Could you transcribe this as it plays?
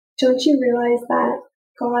don't you realize that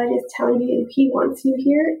God is telling you He wants you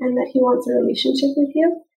here and that He wants a relationship with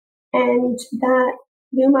you? And that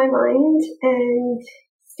blew my mind and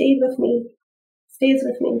stays with me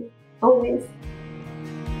always.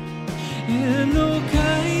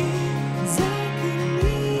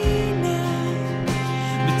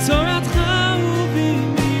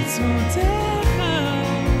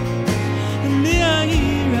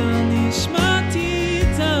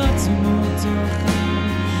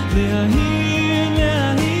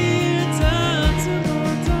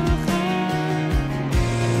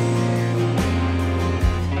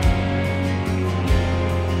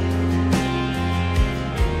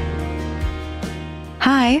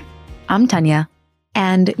 Hi, I'm Tanya,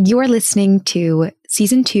 and you're listening to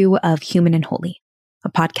Season 2 of Human and Holy,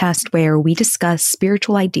 a podcast where we discuss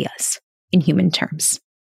spiritual ideas in human terms.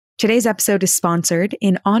 Today's episode is sponsored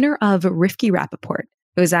in honor of Rifki Rappaport,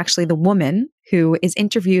 who is actually the woman who is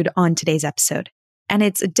interviewed on today's episode, and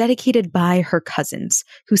it's dedicated by her cousins,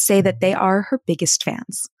 who say that they are her biggest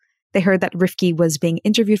fans. They heard that Rifki was being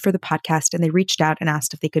interviewed for the podcast, and they reached out and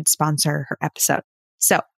asked if they could sponsor her episode.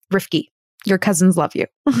 So, Rifki, your cousins love you.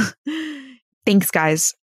 Thanks,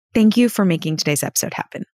 guys. Thank you for making today's episode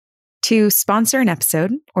happen. To sponsor an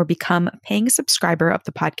episode or become a paying subscriber of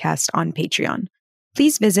the podcast on Patreon,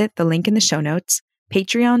 please visit the link in the show notes,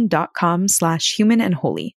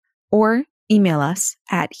 patreon.com/humanandholy, or email us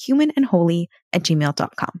at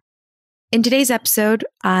humanandholy@gmail.com. In today's episode,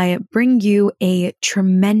 I bring you a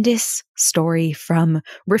tremendous story from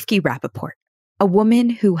Rifki Rappaport, a woman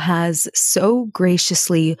who has so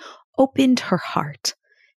graciously opened her heart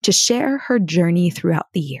to share her journey throughout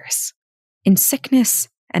the years, in sickness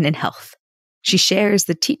and in health. She shares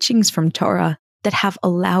the teachings from Torah that have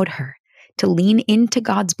allowed her to lean into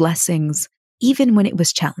God's blessings even when it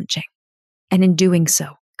was challenging, and in doing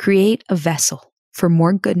so, create a vessel for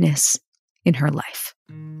more goodness in her life.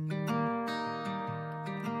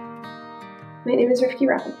 My name is Rifki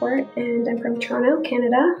Rappaport, and I'm from Toronto,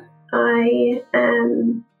 Canada. I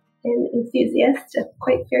am an enthusiast, a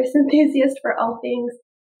quite fierce enthusiast for all things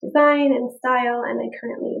design and style, and I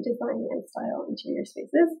currently design and style interior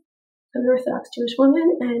spaces. I'm an Orthodox Jewish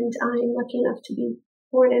woman, and I'm lucky enough to be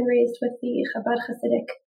born and raised with the Chabad Hasidic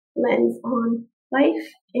lens on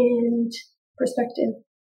life and perspective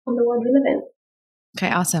on the world we live in.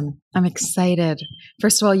 Okay, awesome. I'm excited.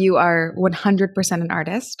 First of all, you are 100% an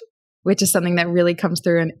artist, which is something that really comes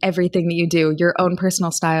through in everything that you do, your own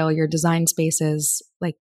personal style, your design spaces,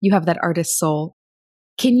 like you have that artist soul.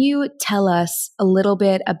 Can you tell us a little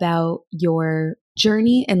bit about your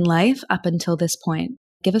journey in life up until this point?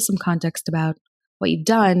 Give us some context about what you've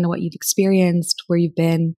done, what you've experienced, where you've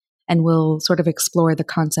been, and we'll sort of explore the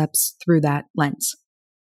concepts through that lens.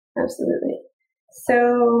 Absolutely.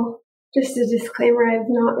 So just a disclaimer, I've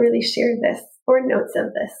not really shared this or notes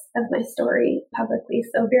of my story publicly.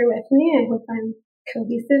 So bear with me. I hope I'm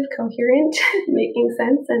cohesive, coherent, making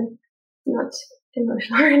sense and not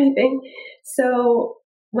emotional or anything. So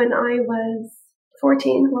when I was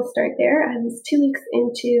 14, we'll start there. I was 2 weeks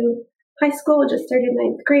into high school, just started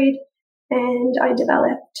 9th grade, and I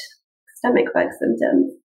developed stomach bug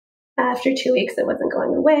symptoms. After 2 weeks, it wasn't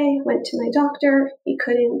going away. Went to my doctor. He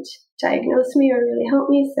couldn't diagnose me or really help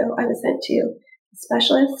me, so I was sent to a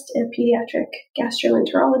specialist, a pediatric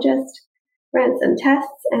gastroenterologist, ran some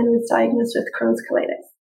tests, and was diagnosed with Crohn's colitis.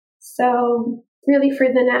 So really for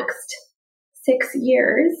the next 6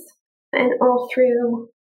 years and all through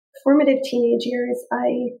formative teenage years,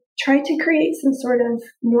 I tried to create some sort of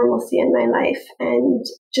normalcy in my life and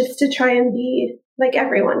just to try and be like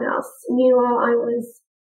everyone else. Meanwhile, I was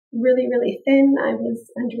really, really thin. I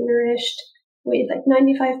was undernourished, weighed like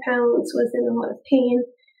 95 pounds, was in a lot of pain,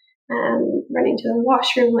 running to the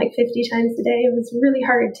washroom like 50 times a day. It was really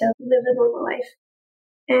hard to live a normal life.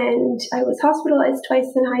 And I was hospitalized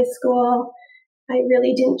twice in high school. I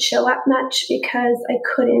really didn't show up much because I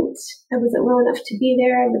wasn't well enough to be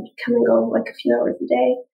there. I would come and go like a few hours a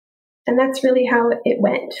day. And that's really how it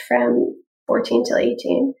went from 14 till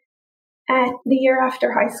 18. At the year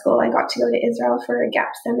after high school, I got to go to Israel for a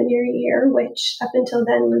gap seminary year, which up until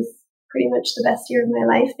then was pretty much the best year of my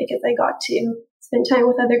life because I got to spend time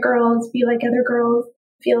with other girls, be like other girls,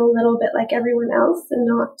 feel a little bit like everyone else and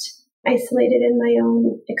not isolated in my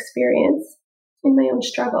own experience, in my own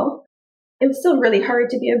struggle. It was still really hard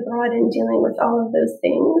to be abroad and dealing with all of those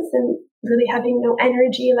things and really having no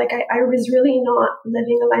energy. Like I was really not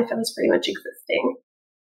living a life. I was pretty much existing.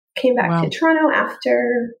 Came back to Toronto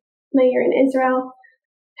after my year in Israel.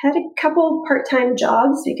 Had a couple part-time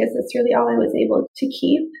jobs because that's really all I was able to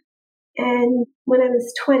keep. And when I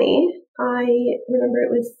was 20, I remember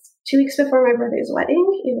it was 2 weeks before my brother's wedding.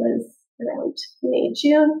 It was around May,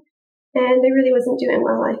 June, and I really wasn't doing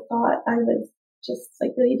well. I thought I was just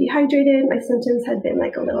like really dehydrated. My symptoms had been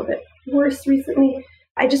like a little bit worse recently.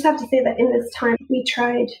 I just have to say that in this time, we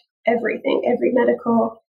tried everything, every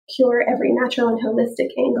medical cure, every natural and holistic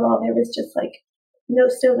angle. There was just like no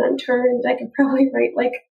stone unturned. I could probably write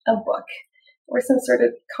like a book or some sort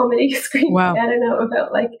of comedy screenplay. Wow. I don't know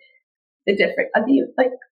about like the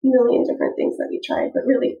like million different things that we tried, but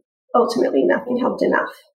really ultimately nothing helped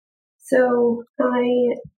enough. So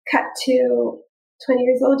I cut to 20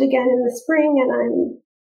 years old again in the spring, and I'm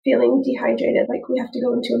feeling dehydrated. Like, we have to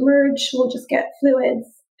go into a merge. We'll just get fluids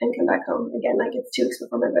and come back home. Again, like, it's 2 weeks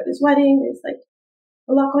before my brother's wedding. There's like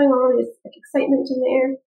a lot going on. There's like excitement in the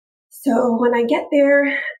air. So when I get there,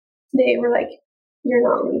 they were like, "You're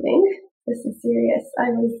not leaving. This is serious." I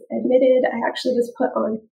was admitted. I actually was put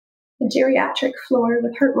on a geriatric floor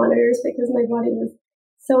with heart monitors because my body was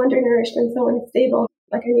so undernourished and so unstable.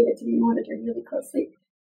 Like, I needed to be monitored really closely.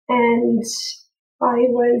 And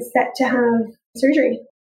I was set to have surgery.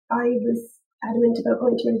 I was adamant about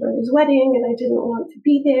going to my brother's wedding, and I didn't want to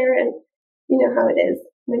be there. And you know how it is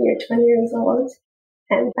when you're 20 years old.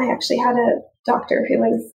 And I actually had a doctor who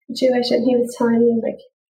was Jewish, and he was telling me, like,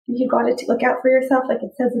 you got to look out for yourself, like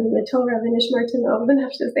it says in the Torah, V'nishmartem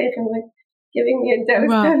b'nafshecha, kind of like giving me a dose.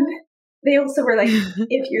 Wow. They also were like,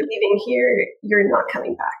 if you're leaving here, you're not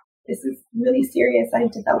coming back. This is really serious. I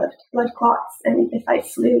developed blood clots, and if I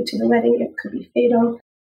flew to the wedding, it could be fatal.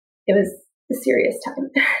 It was a serious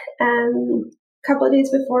time. A couple of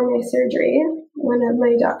days before my surgery, one of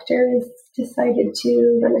my doctors decided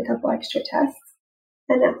to run a couple extra tests.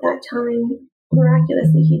 And at that time,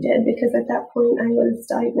 miraculously, he did, because at that point I was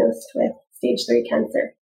diagnosed with stage 3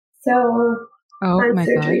 cancer. So my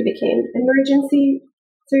surgery became emergency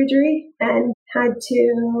surgery, and had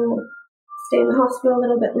to stay in the hospital a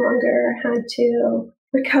little bit longer, had to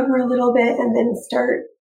recover a little bit, and then start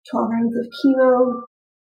 12 rounds of chemo.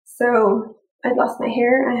 So I'd lost my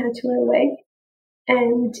hair. I had to wear a wig.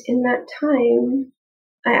 And in that time,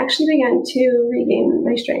 I actually began to regain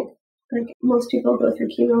my strength. Like, most people go through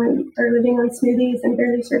chemo and are living on smoothies and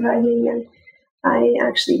barely surviving. And I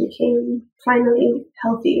actually became finally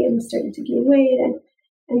healthy and started to gain weight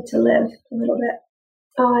and to live a little bit.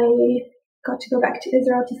 I got to go back to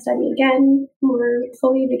Israel to study again more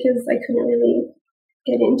fully because I couldn't really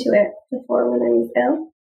get into it before when I was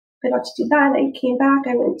ill. I got to do that. I came back.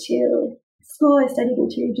 I went to school. I studied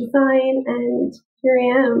interior design, and here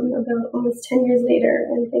I am about almost 10 years later,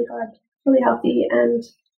 and thank God, really healthy and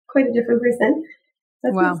quite a different person.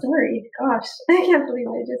 That's my story. Gosh, I can't believe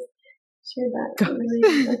I just shared that. I'm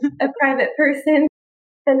really a private person,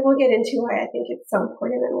 and we'll get into why I think it's so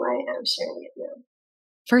important and why I'm sharing it now.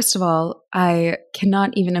 First of all, I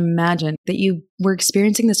cannot even imagine that you were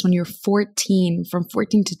experiencing this when you were 14, from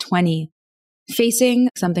 14 to 20, facing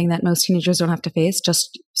something that most teenagers don't have to face,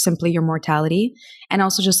 just simply your mortality, and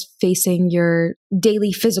also just facing your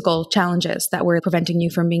daily physical challenges that were preventing you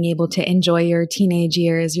from being able to enjoy your teenage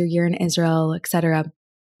years, your year in Israel, etc.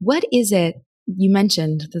 What is it, you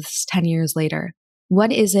mentioned this 10 years later,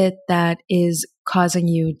 what is it that is causing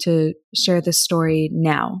you to share this story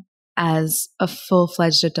now as a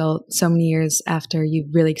full-fledged adult so many years after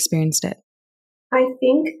you've really experienced it? I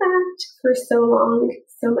think that for so long,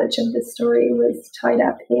 so much of the story was tied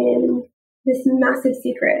up in this massive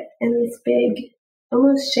secret and this big,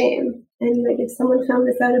 almost shame. And like, if someone found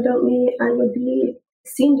this out about me, I would be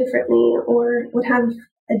seen differently, or would have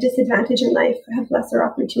a disadvantage in life, have lesser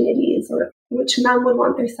opportunities, or which mom would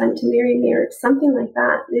want their son to marry me, or something like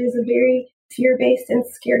that. There's a very fear-based and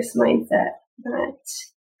scarce mindset that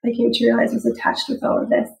I came to realize was attached with all of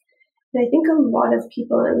this. And I think a lot of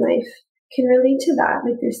people in life can relate to that.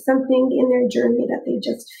 Like, there's something in their journey that they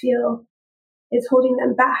just feel is holding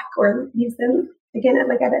them back or leaves them, again, at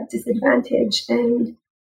a disadvantage. And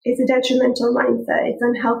it's a detrimental mindset. It's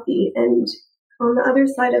unhealthy. And on the other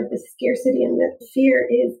side of the scarcity and the fear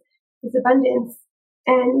is abundance.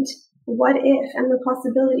 And what if, and the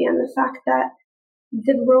possibility, and the fact that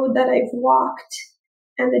the road that I've walked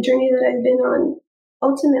and the journey that I've been on,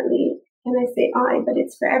 ultimately, and I say I, but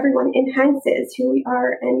it's for everyone, enhances who we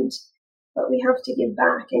are and what we have to give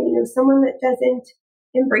back. And, someone that doesn't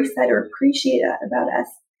embrace that or appreciate that about us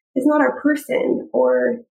is not our person,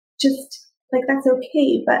 or just like, that's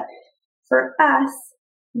okay. But for us,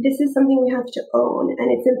 this is something we have to own,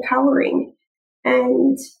 and it's empowering.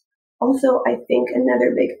 And also, I think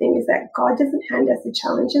another big thing is that God doesn't hand us a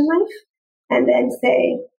challenge in life and then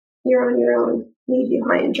say, you're on your own, leave you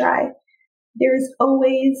high and dry. There's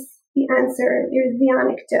always the answer. There's the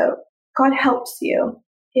anecdote. God helps you.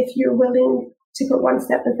 if you're willing to put one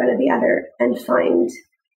step in front of the other and find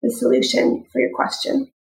the solution for your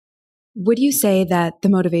question. Would you say that the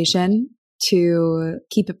motivation to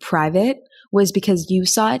keep it private was because you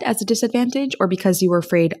saw it as a disadvantage or because you were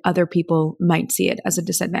afraid other people might see it as a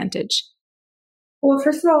disadvantage? Well,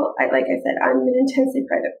 first of all, like I said, I'm an intensely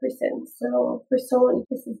private person. So for someone,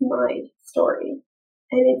 this is my story.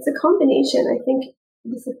 And it's a combination. I think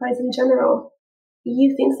this applies in general.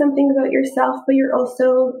 You think something about yourself, but you're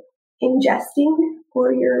also ingesting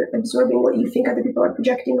or you're absorbing what you think other people are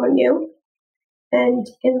projecting on you. And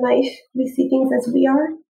in life, we see things as we are.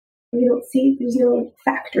 We don't see, there's no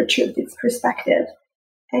fact or truth, it's perspective.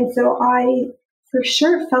 And so I for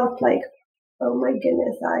sure felt like, oh my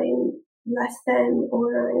goodness, I'm less than,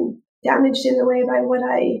 or I'm damaged in a way by what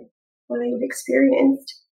I've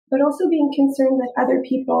experienced, but also being concerned that other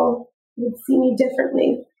people would see me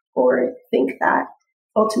differently or think that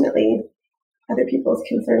ultimately other people's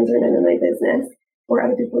concerns are none of my business, or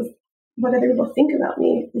what other people think about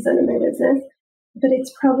me is none of my business. But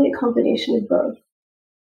it's probably a combination of both.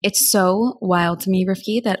 It's so wild to me,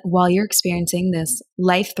 Rifki, that while you're experiencing this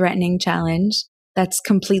life-threatening challenge that's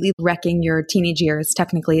completely wrecking your teenage years,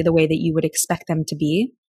 technically, the way that you would expect them to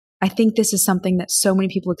be, I think this is something that so many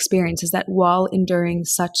people experience, is that while enduring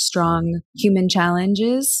such strong human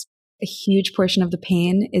challenges, a huge portion of the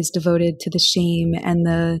pain is devoted to the shame and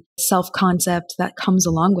the self-concept that comes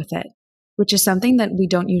along with it, which is something that we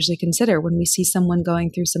don't usually consider when we see someone going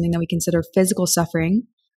through something that we consider physical suffering.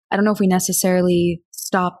 I don't know if we necessarily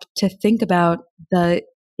stop to think about the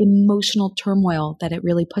emotional turmoil that it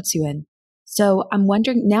really puts you in. So I'm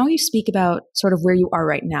wondering, now you speak about sort of where you are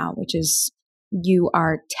right now, which is you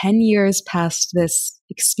are 10 years past this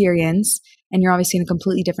experience and you're obviously in a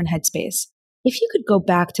completely different headspace. If you could go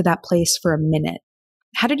back to that place for a minute,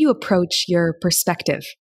 how did you approach your perspective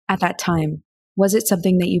at that time? Was it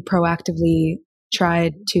something that you proactively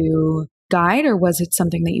tried to guide, or was it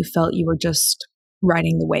something that you felt you were just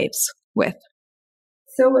riding the waves with?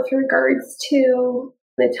 So with regards to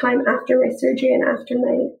the time after my surgery and after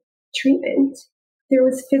my treatment, there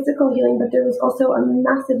was physical healing, but there was also a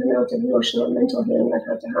massive amount of emotional and mental healing that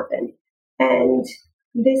had to happen. And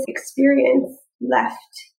this experience left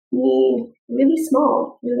me really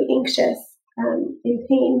small, really anxious, in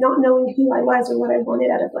pain, not knowing who I was or what I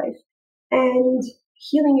wanted out of life. And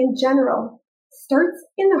healing in general starts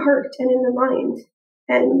in the heart and in the mind,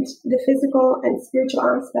 and the physical and spiritual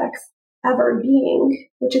aspects of our being,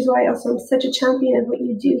 which is why also I'm such a champion of what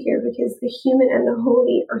you do here, because the human and the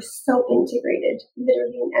holy are so integrated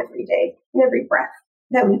literally in every day, in every breath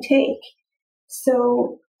that we take.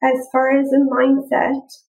 So as far as a mindset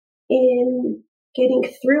in getting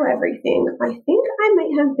through everything, I think I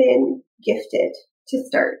might have been gifted to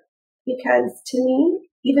start, because to me,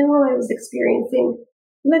 even while I was experiencing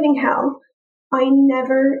living hell, I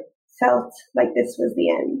never felt like this was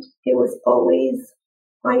the end. It was always,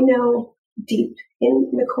 I know deep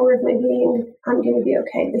in the core of my being, I'm going to be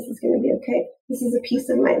okay. This is going to be okay. This is a piece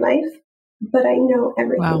of my life, but I know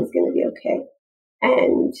everything is going to be okay.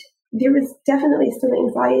 And there was definitely still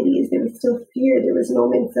anxieties. There was still fear. There was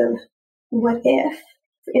moments of what if,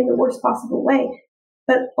 in the worst possible way.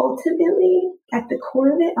 But ultimately, at the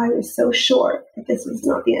core of it, I was so sure that this was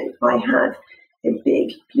not the end. I have a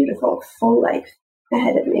big, beautiful, full life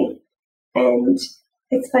ahead of me. And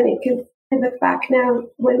it's funny because I look back now,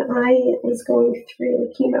 when I was going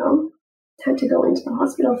through chemo, had to go into the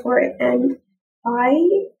hospital for it, and I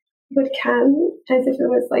would come as if it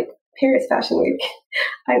was like Paris Fashion Week.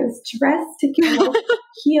 I was dressed to kill,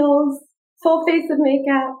 heels, full face of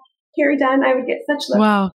makeup, hair done. I would get such looks.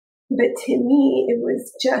 Wow. But to me, it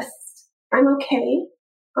was just, I'm okay.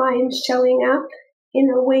 I'm showing up in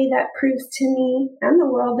a way that proves to me and the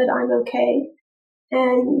world that I'm okay.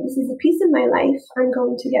 And this is a piece of my life. I'm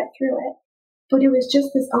going to get through it. But it was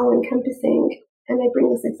just this all-encompassing. And I bring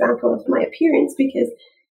this example of my appearance because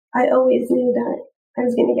I always knew that I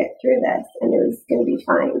was going to get through this and it was going to be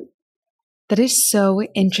fine. That is so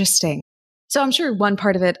interesting. So I'm sure one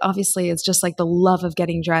part of it obviously is just like the love of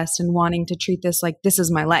getting dressed and wanting to treat this like this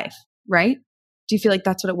is my life, right? Do you feel like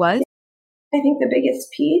that's what it was? I think the biggest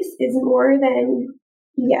piece is more than,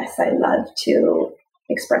 yes, I love to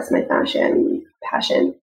express my passion.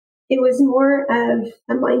 It was more of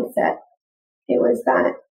a mindset. It was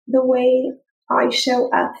that the way I show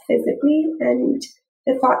up physically and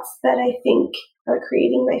the thoughts that I think are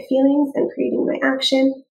creating my feelings and creating my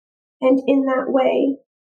action. And in that way,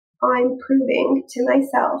 I'm proving to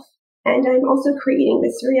myself, and I'm also creating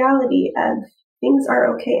this reality of things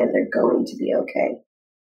are okay and they're going to be okay.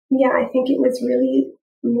 Yeah, I think it was really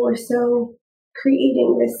more so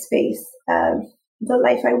creating this space of the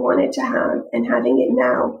life I wanted to have and having it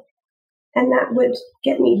now. And that would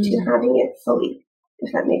get me to having it fully,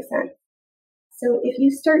 if that makes sense. So if you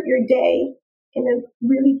start your day in a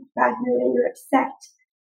really bad mood and you're upset,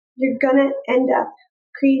 you're going to end up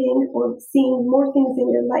creating or seeing more things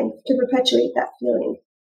in your life to perpetuate that feeling.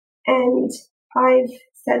 And I've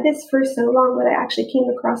said this for so long that I actually came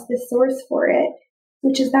across this source for it,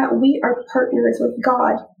 which is that we are partners with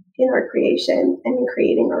God in our creation and in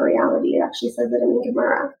creating our reality. It actually says it in the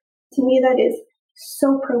Gemara. To me, that is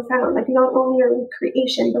so profound. Like, not only are we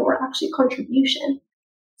creation, but we're actually contribution.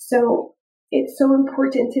 So it's so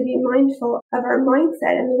important to be mindful of our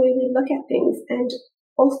mindset and the way we look at things, and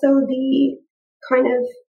also the kind of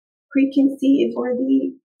preconceived or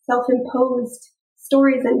the self-imposed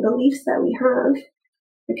stories and beliefs that we have,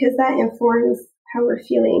 because that informs how we're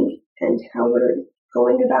feeling and how we're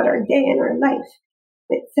going about our day and our life.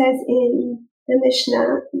 It says in the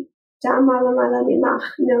Mishnah, Da malamala mimach,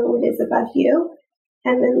 know what is above you.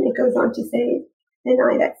 And then it goes on to say, an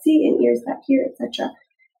eye that see and ears that hear, etc.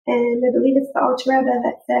 And I believe it's the Alter Rebbe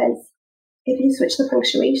that says, if you switch the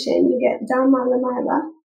punctuation, you get Da malamala,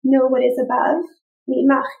 know what is above,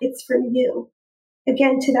 mimach, it's from you.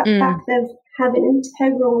 Again, to that fact of having an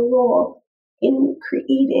integral role in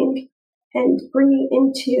creating and bringing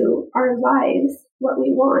into our lives what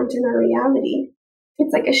we want in our reality.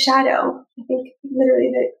 It's like a shadow. I think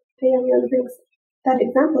literally that Young brings that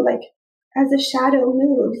example. Like, as a shadow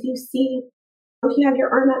moves, you see, if you have your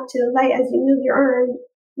arm up to the light, as you move your arm,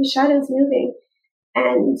 the shadow's moving.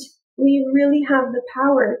 And we really have the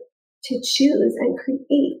power to choose and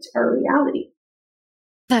create our reality.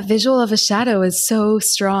 That visual of a shadow is so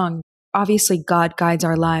strong. Obviously, God guides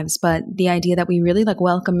our lives, but the idea that we really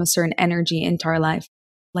welcome a certain energy into our life,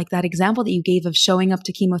 like that example that you gave of showing up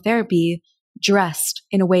to chemotherapy dressed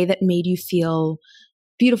in a way that made you feel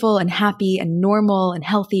beautiful and happy and normal and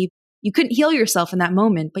healthy. You couldn't heal yourself in that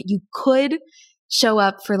moment, but you could show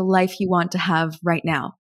up for the life you want to have right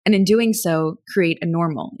now. And in doing so, create a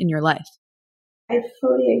normal in your life. I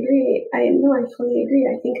fully agree. I fully agree.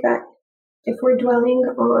 I think that if we're dwelling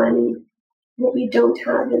on what we don't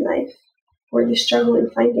have in life, or the struggle in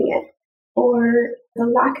finding it, or the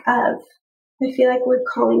lack of, I feel like we're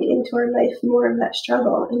calling into our life more of that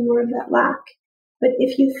struggle and more of that lack. But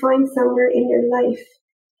if you find somewhere in your life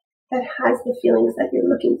that has the feelings that you're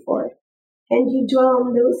looking for, and you dwell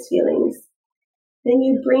on those feelings, then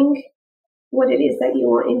you bring what it is that you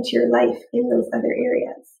want into your life in those other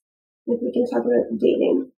areas. Like, we can talk about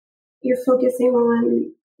dating. You're focusing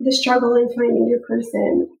on the struggle in finding your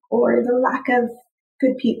person, or the lack of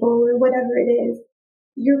good people, or whatever it is.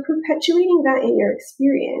 You're perpetuating that in your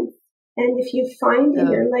experience. And if you find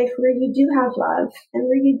in your life where you do have love and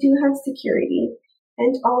where you do have security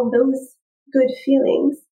and all those good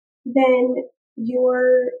feelings, then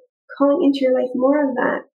you're calling into your life more of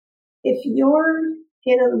that. If you're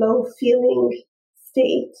in a low feeling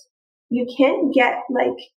state, you can't get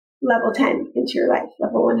like level 10 into your life,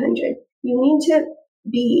 level 100. You need to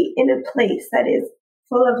be in a place that is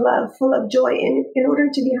full of love, full of joy, in order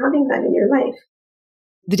to be having that in your life.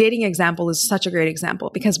 The dating example is such a great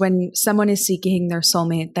example, because when someone is seeking their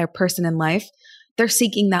soulmate, their person in life, they're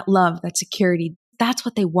seeking that love, that security. That's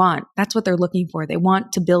what they want. That's what they're looking for. They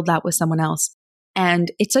want to build that with someone else.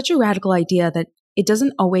 And it's such a radical idea that it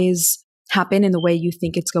doesn't always happen in the way you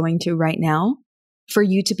think it's going to right now, for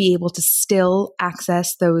you to be able to still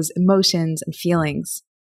access those emotions and feelings,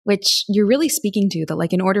 which you're really speaking to, that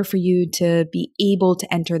in order for you to be able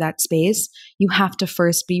to enter that space, you have to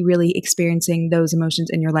first be really experiencing those emotions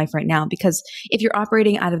in your life right now. Because if you're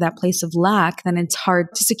operating out of that place of lack, then it's hard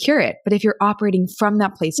to secure it. But if you're operating from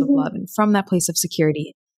that place of love and from that place of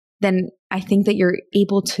security, then I think that you're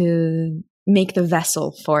able to make the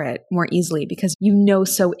vessel for it more easily, because you know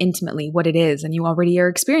so intimately what it is and you already are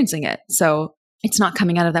experiencing it. So it's not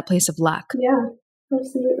coming out of that place of lack. Yeah,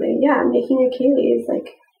 absolutely. Yeah, making a Kaylee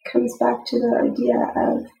is comes back to the idea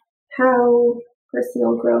of how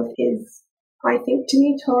personal growth is, I think, to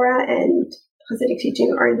me, Torah and Hasidic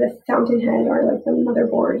teaching are the fountainhead, or the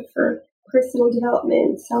motherboard for personal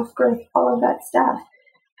development, self-growth, all of that stuff.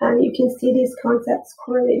 You can see these concepts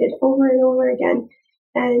correlated over and over again.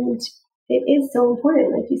 And it is so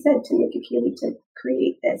important, like you said, to make a Kaylee, to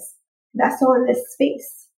create this vessel and this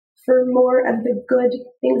space for more of the good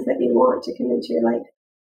things that you want to come into your life.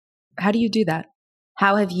 How do you do that?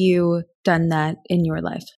 How have you done that in your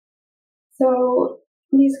life? So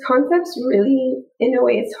these concepts really, in a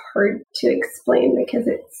way, it's hard to explain because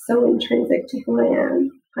it's so intrinsic to who I am.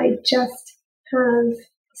 I just have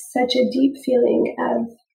such a deep feeling of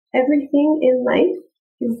everything in life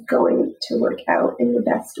is going to work out in the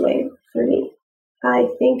best way for me. I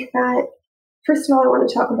think that, first of all, I want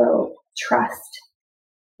to talk about trust.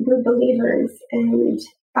 We're believers, and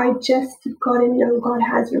I just got to know God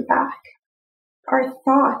has your back. Our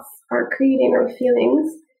thoughts are creating our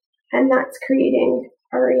feelings, and that's creating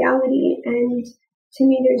our reality. And to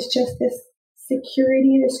me, there's just this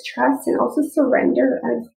security, this trust, and also surrender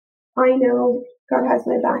of, I know God has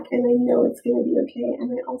my back, and I know it's going to be okay.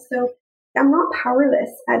 And I'm not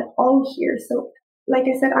powerless at all here. So, like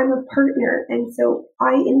I said, I'm a partner, and so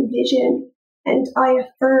I envision and I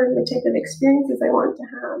affirm the type of experiences I want to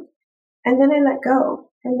have. And then I let go,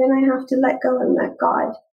 and then I have to let go and let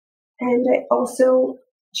God. And I also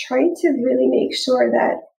try to really make sure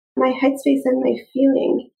that my headspace and my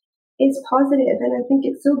feeling is positive. And I think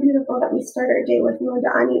it's so beautiful that we start our day with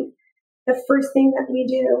Modani. The first thing that we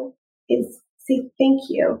do is say thank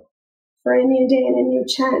you for a new day and a new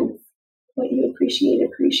chance. What you appreciate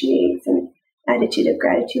appreciates, and attitude of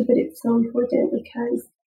gratitude. But it's so important because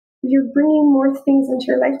you're bringing more things into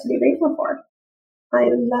your life to be grateful for. I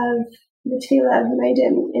love the Tefillah of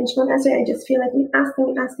Maidim in Shemona Esrei. I just feel like we ask and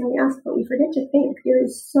we ask and we ask, but we forget to think. There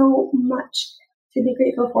is so much to be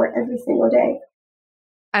grateful for every single day.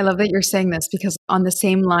 I love that you're saying this, because on the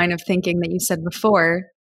same line of thinking that you said before,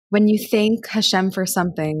 when you thank Hashem for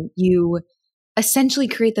something, you essentially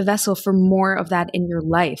create the vessel for more of that in your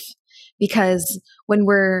life. Because when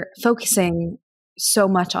we're focusing so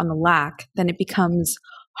much on the lack, then it becomes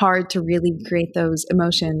hard to really create those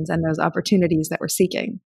emotions and those opportunities that we're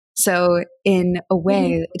seeking. So in a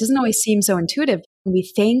way, it doesn't always seem so intuitive. When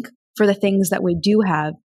we thank for the things that we do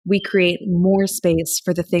have, we create more space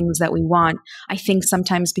for the things that we want. I think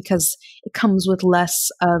sometimes because it comes with less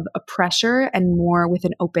of a pressure and more with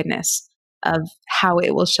an openness of how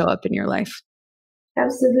it will show up in your life.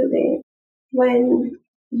 Absolutely. When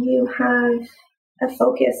you have a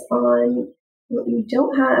focus on what you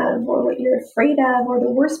don't have, or what you're afraid of, or the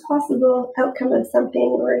worst possible outcome of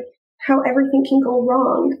something, or how everything can go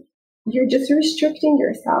wrong, you're just restricting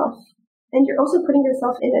yourself. And you're also putting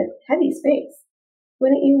yourself in a heavy space.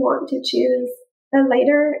 Wouldn't you want to choose a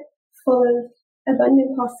lighter, full of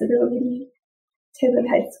abundant possibility type of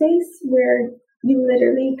headspace where you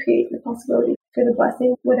literally create the possibility for the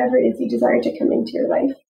blessing, whatever it is you desire to come into your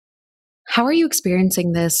life? How are you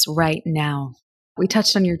experiencing this right now? We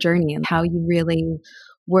touched on your journey and how you really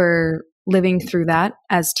were living through that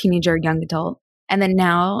as teenager, young adult. And then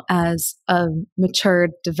now as a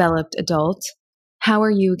matured, developed adult, how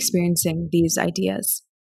are you experiencing these ideas?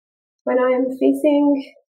 When I am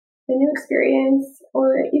facing a new experience,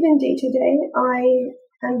 or even day to day,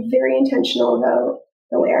 I am very intentional about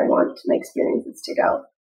the way I want my experiences to go.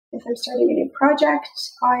 If I'm starting a new project,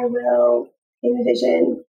 I will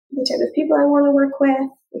envision the type of people I want to work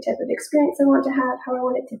with, the type of experience I want to have, how I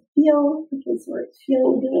want it to feel, because we're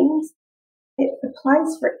feeling beings. It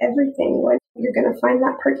applies for everything. When you're going to find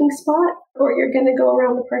that parking spot, or you're going to go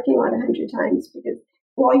around the parking lot 100 times because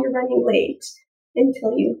while you're running late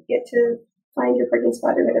until you get to find your parking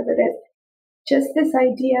spot or whatever it is. Just this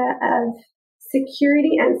idea of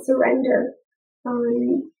security and surrender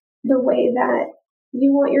on the way that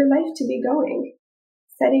you want your life to be going,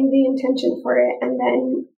 setting the intention for it, and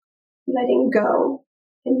then letting go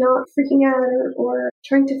and not freaking out or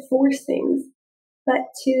trying to force things, but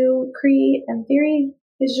to create a very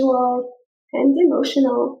visual and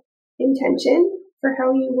emotional intention for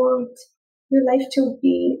how you want your life to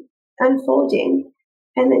be unfolding,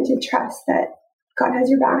 and then to trust that God has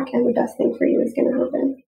your back and the best thing for you is going to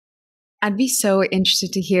happen. I'd be so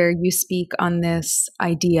interested to hear you speak on this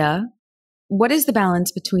idea. What is the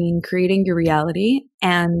balance between creating your reality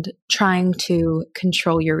and trying to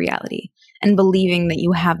control your reality and believing that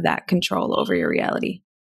you have that control over your reality?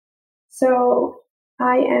 So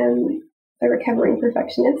I am a recovering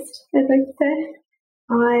perfectionist, as I said.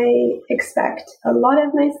 I expect a lot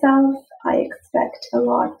of myself. I expect a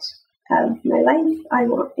lot of my life. I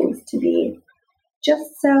want things to be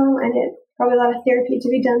just so, and it's probably a lot of therapy to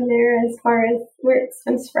be done there as far as where it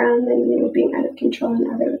stems from, and being out of control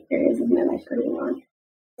in other areas of my life early on.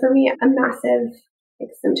 For me, a massive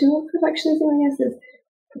symptom of perfectionism, I guess, is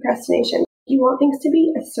procrastination. You want things to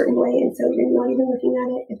be a certain way, and so you're not even looking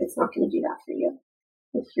at it if it's not going to do that for you.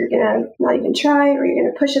 If you're going to not even try, or you're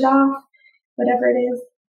going to push it off, whatever it is.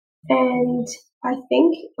 And I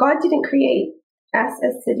think God didn't create us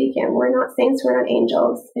as tzaddikim. We're not saints, we're not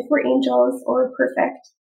angels. If we're angels or perfect,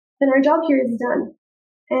 then our job here is done.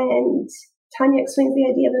 And Tanya explains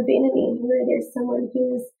the idea of a Beinoni, where there's someone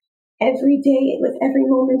who's every day, with every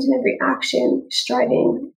moment and every action,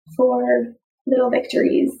 striving for little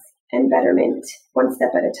victories and betterment, one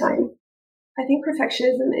step at a time. I think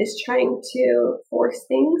perfectionism is trying to force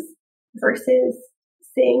things versus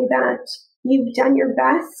saying that you've done your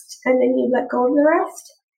best and then you let go of the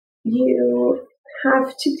rest. You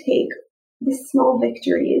have to take the small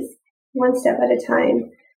victories one step at a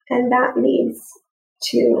time, and that leads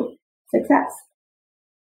to success.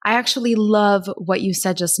 I actually love what you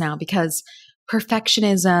said just now, because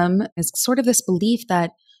perfectionism is sort of this belief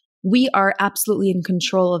that we are absolutely in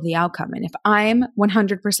control of the outcome. And if I'm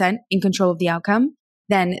 100% in control of the outcome,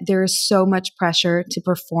 then there is so much pressure to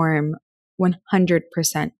perform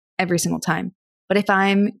 100% every single time. But if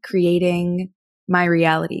I'm creating my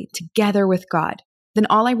reality together with God, then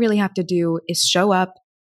all I really have to do is show up,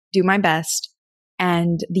 do my best,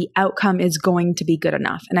 and the outcome is going to be good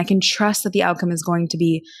enough. And I can trust that the outcome is going to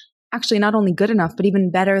be actually not only good enough, but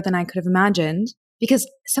even better than I could have imagined. Because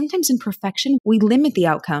sometimes in perfection, we limit the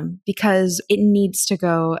outcome because it needs to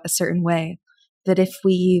go a certain way. That if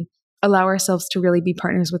we allow ourselves to really be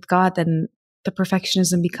partners with God, then the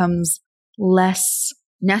perfectionism becomes less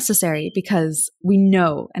necessary, because we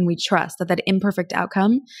know and we trust that that imperfect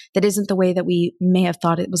outcome that isn't the way that we may have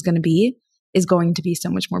thought it was going to be is going to be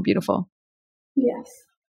so much more beautiful. Yes,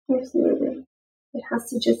 absolutely. It has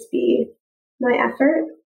to just be my effort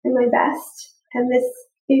and my best and this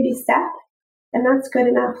baby step, and that's good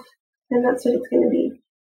enough. And that's what it's going to be.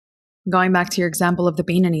 Going back to your example of the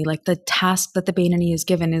Beinoni, like the task that the Beinoni is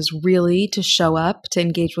given is really to show up, to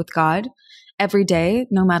engage with God every day,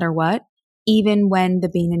 no matter what, even when the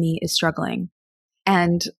Beinoni is struggling.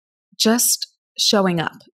 And just showing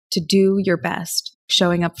up to do your best,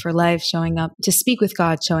 showing up for life, showing up to speak with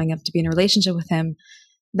God, showing up to be in a relationship with Him,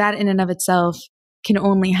 that in and of itself can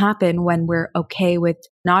only happen when we're okay with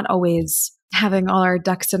not always having all our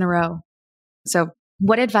ducks in a row. So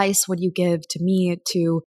what advice would you give to me,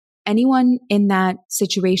 to anyone in that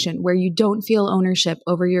situation where you don't feel ownership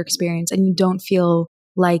over your experience and you don't feel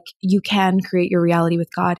like you can create your reality with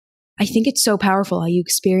God? I think it's so powerful how you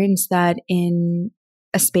experience that in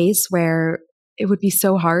a space where it would be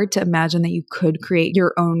so hard to imagine that you could create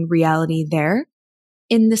your own reality there.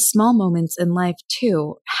 In the small moments in life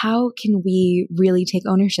too, how can we really take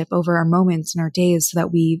ownership over our moments and our days so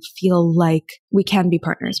that we feel like we can be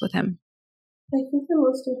partners with Him? I think the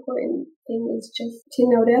most important thing is just to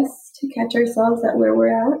notice, to catch ourselves at where we're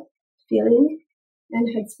at, feeling and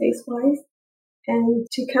headspace-wise, and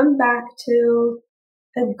to come back to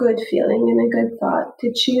a good feeling and a good thought,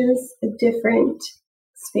 to choose a different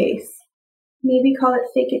space. Maybe call it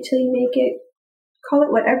fake it till you make it, call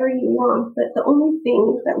it whatever you want, but the only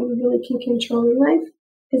thing that we really can control in life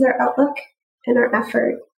is our outlook and our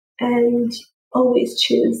effort. And always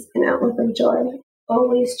choose an outlook of joy,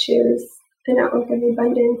 always choose an outlook of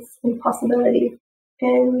abundance and possibility.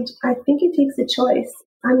 And I think it takes a choice.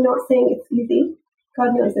 I'm not saying it's easy.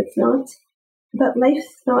 God knows it's not. But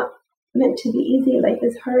life's not meant to be easy. Life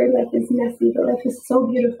is hard. Life is messy. But life is so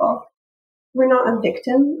beautiful. We're not a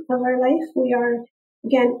victim of our life. We are,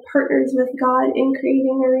 again, partners with God in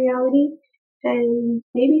creating our reality. And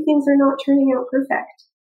maybe things are not turning out perfect.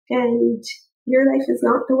 And your life is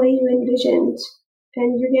not the way you envisioned.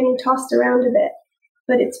 And you're getting tossed around a bit.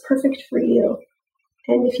 But it's perfect for you.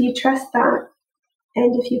 And if you trust that,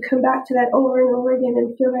 and if you come back to that over and over again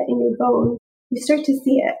and feel that in your bones, you start to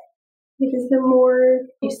see it. Because the more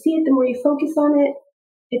you see it, the more you focus on it,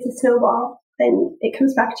 it's a snowball, then it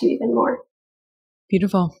comes back to you even more.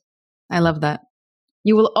 Beautiful. I love that.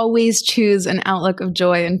 You will always choose an outlook of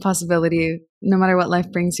joy and possibility, no matter what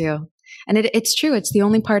life brings you. And it's true. It's the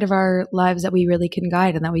only part of our lives that we really can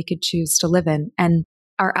guide and that we could choose to live in. And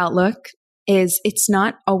our outlook it's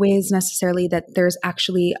not always necessarily that there's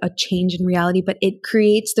actually a change in reality, but it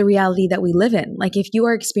creates the reality that we live in. Like if you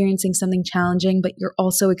are experiencing something challenging, but you're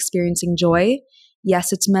also experiencing joy,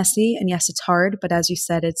 yes, it's messy and yes, it's hard, but as you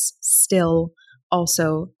said, it's still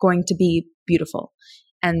also going to be beautiful.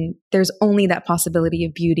 And there's only that possibility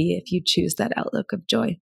of beauty if you choose that outlook of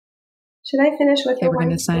joy. Should I finish with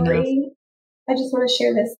one story? I just want to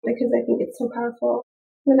share this because I think it's so powerful.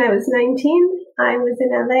 When I was 19, I was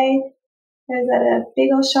in LA. I was at a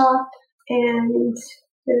bagel shop, and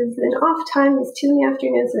it was an off time. It was 2 p.m,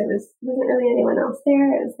 so there wasn't really anyone else there.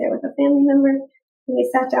 I was there with a family member, and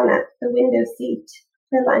we sat down at the window seat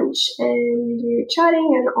for lunch, and we were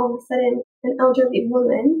chatting, and all of a sudden, an elderly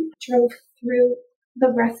woman drove through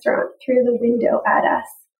the restaurant, through the window at us.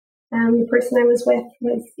 The person I was with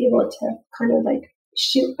was able to kind of like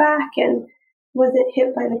shoot back and wasn't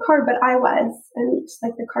hit by the car, but I was, and just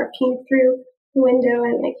like the car came through the window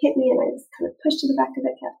and like hit me, and I was kind of pushed to the back of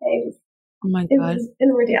the cafe. Oh my God. It was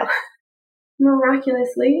an ordeal.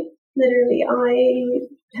 Miraculously, literally, I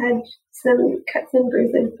had some cuts and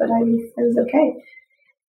bruises, but I was okay.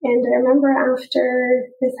 And I remember after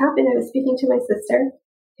this happened, I was speaking to my sister,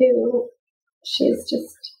 who she's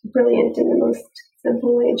just brilliant in the most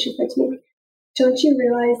simple way. And she said to me, don't you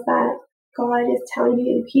realize that God is telling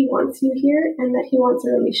you he wants you here and that he wants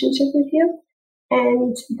a relationship with you?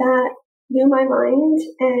 And that blew my mind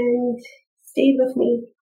and stays with me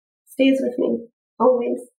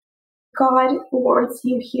always. God wants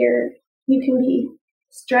you here. You can be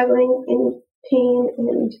struggling in pain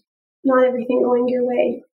and not everything going your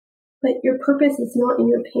way, but your purpose is not in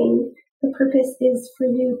your pain. The purpose is for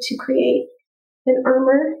you to create an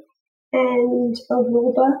armor and a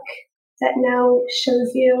rule book that now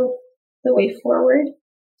shows you the way forward.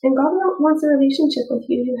 And God wants a relationship with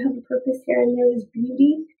you. You have a purpose here, and there is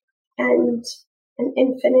beauty and an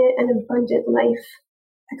infinite and abundant life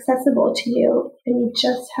accessible to you. And you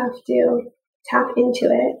just have to tap into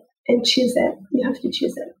it and choose it. You have to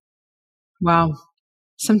choose it. Wow.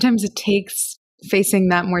 Sometimes it takes facing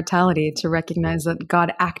that mortality to recognize that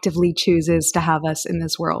God actively chooses to have us in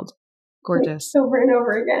this world. Gorgeous. Over and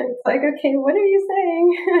over again. It's like, okay, what are you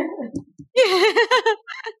saying?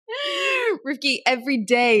 Rivki, every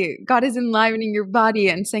day, God is enlivening your body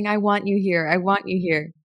and saying, I want you here. I want you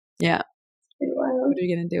here. Yeah. Pretty wild. What are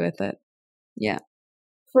you going to do with it? Yeah.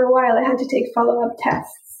 For a while, I had to take follow-up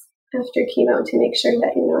tests after chemo to make sure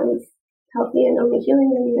that, I was healthy and only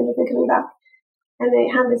healing and wasn't coming back. And I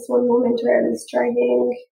had this one moment where I was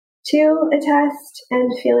driving to a test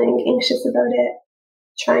and feeling anxious about it,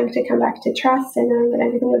 trying to come back to trust and knowing that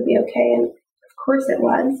everything would be okay. And of course it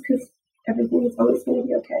was, because everything is always going to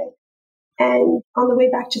be okay. And on the way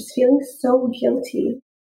back, just feeling so guilty.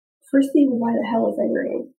 Firstly, why the hell was I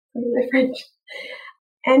worrying? Pardon my French.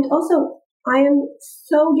 And also, I am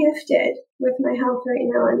so gifted with my health right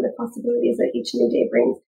now and the possibilities that each new day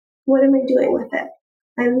brings. What am I doing with it?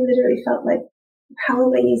 I literally felt like, how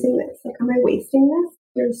am I using this? Like, am I wasting this?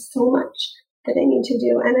 There's so much that I need to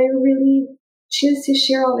do. And I really choose to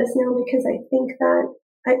share all this now because I think that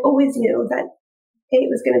I always knew that A, it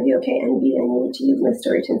was going to be okay, and B, I needed to use my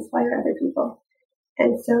story to inspire other people.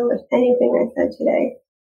 And so if anything I said today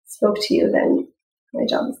spoke to you, then my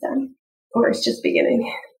job is done. Or it's just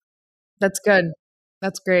beginning. That's good.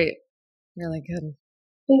 That's great. Really good.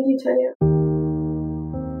 Thank you, Tanya.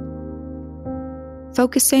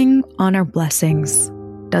 Focusing on our blessings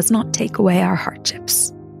does not take away our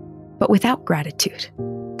hardships. But without gratitude,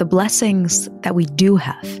 the blessings that we do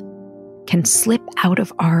have can slip out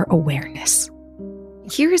of our awareness.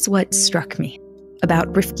 Here's what struck me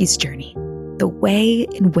about Rivki's journey, the way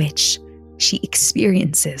in which she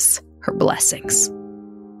experiences her blessings.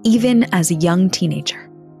 Even as a young teenager,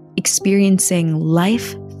 experiencing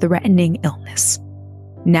life-threatening illness,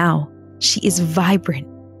 now she is vibrant,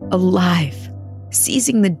 alive,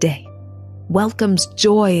 seizing the day, welcomes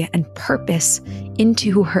joy and purpose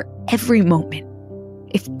into her every moment.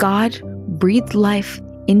 If God breathed life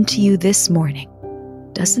into you this morning,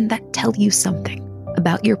 doesn't that tell you something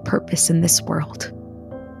about your purpose in this world?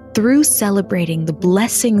 Through celebrating the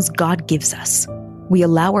blessings God gives us, we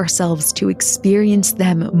allow ourselves to experience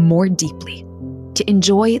them more deeply, to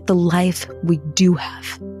enjoy the life we do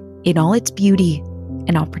have in all its beauty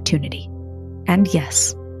and opportunity. And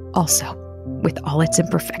yes, also with all its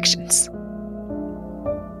imperfections.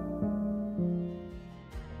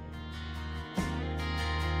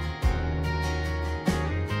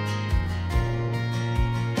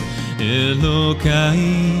 אלוקיי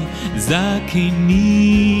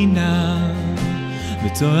זכני נא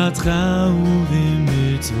בתורתך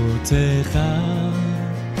ובמצוותיך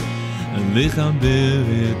לחבר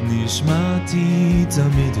את נשמתי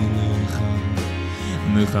תמיד אליך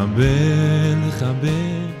לחבר.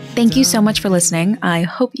 Thank you so much for listening. I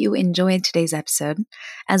hope you enjoyed today's episode.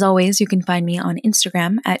 As always, you can find me on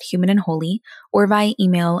Instagram at humanandholy or via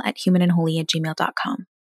email at humanandholy@gmail.com.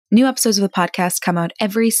 New episodes of the podcast come out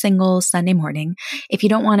every single Sunday morning. If you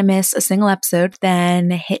don't want to miss a single episode,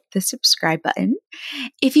 then hit the subscribe button.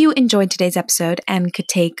 If you enjoyed today's episode and could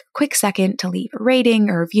take a quick second to leave a rating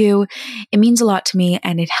or review, it means a lot to me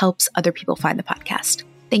and it helps other people find the podcast.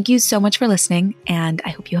 Thank you so much for listening, and I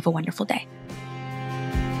hope you have a wonderful day.